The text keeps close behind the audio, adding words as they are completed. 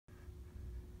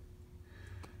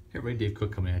Hey everybody, Dave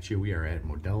Cook coming at you. We are at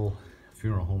Modell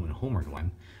Funeral Home in Homer,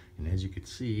 Glen. And as you can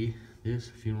see, this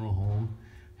funeral home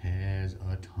has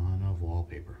a ton of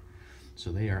wallpaper.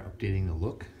 So they are updating the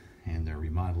look and they're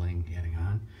remodeling, adding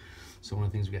on. So one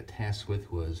of the things we got tasked with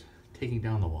was taking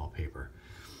down the wallpaper.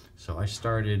 So I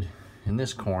started in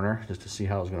this corner just to see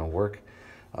how it was going to work.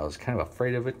 I was kind of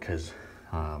afraid of it because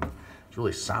it's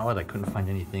really solid. I couldn't find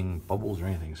anything, bubbles or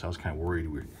anything. So I was kind of worried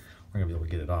we we're going to be able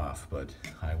to get it off. But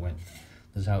I went.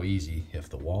 This is how easy, if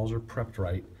the walls are prepped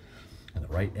right and the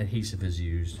right adhesive is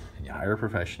used and you hire a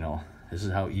professional, this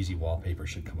is how easy wallpaper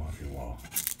should come off your wall.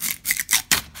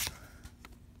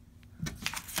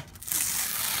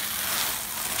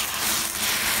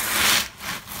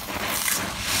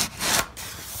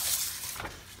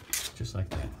 Just like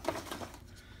that.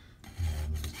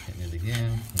 And just hitting it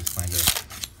again. Let's find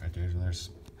a, right there's another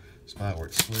spot where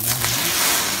it slid underneath.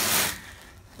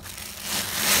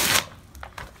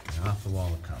 Off the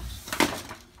wall it comes.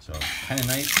 So kind of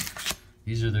nice.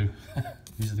 These are the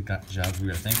these are the jobs we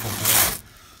are thankful for.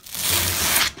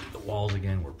 So the walls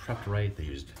again were prepped right. They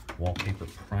used wallpaper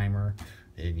primer.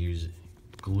 They didn't use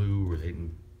glue, or they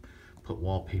didn't put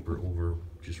wallpaper over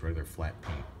just regular flat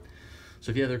paint.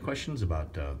 So if you have other questions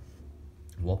about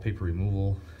wallpaper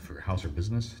removal for your house or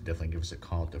business, definitely give us a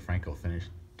call at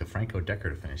DeFranco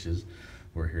Decorative Finishes.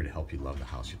 We're here to help you love the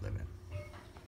house you live in.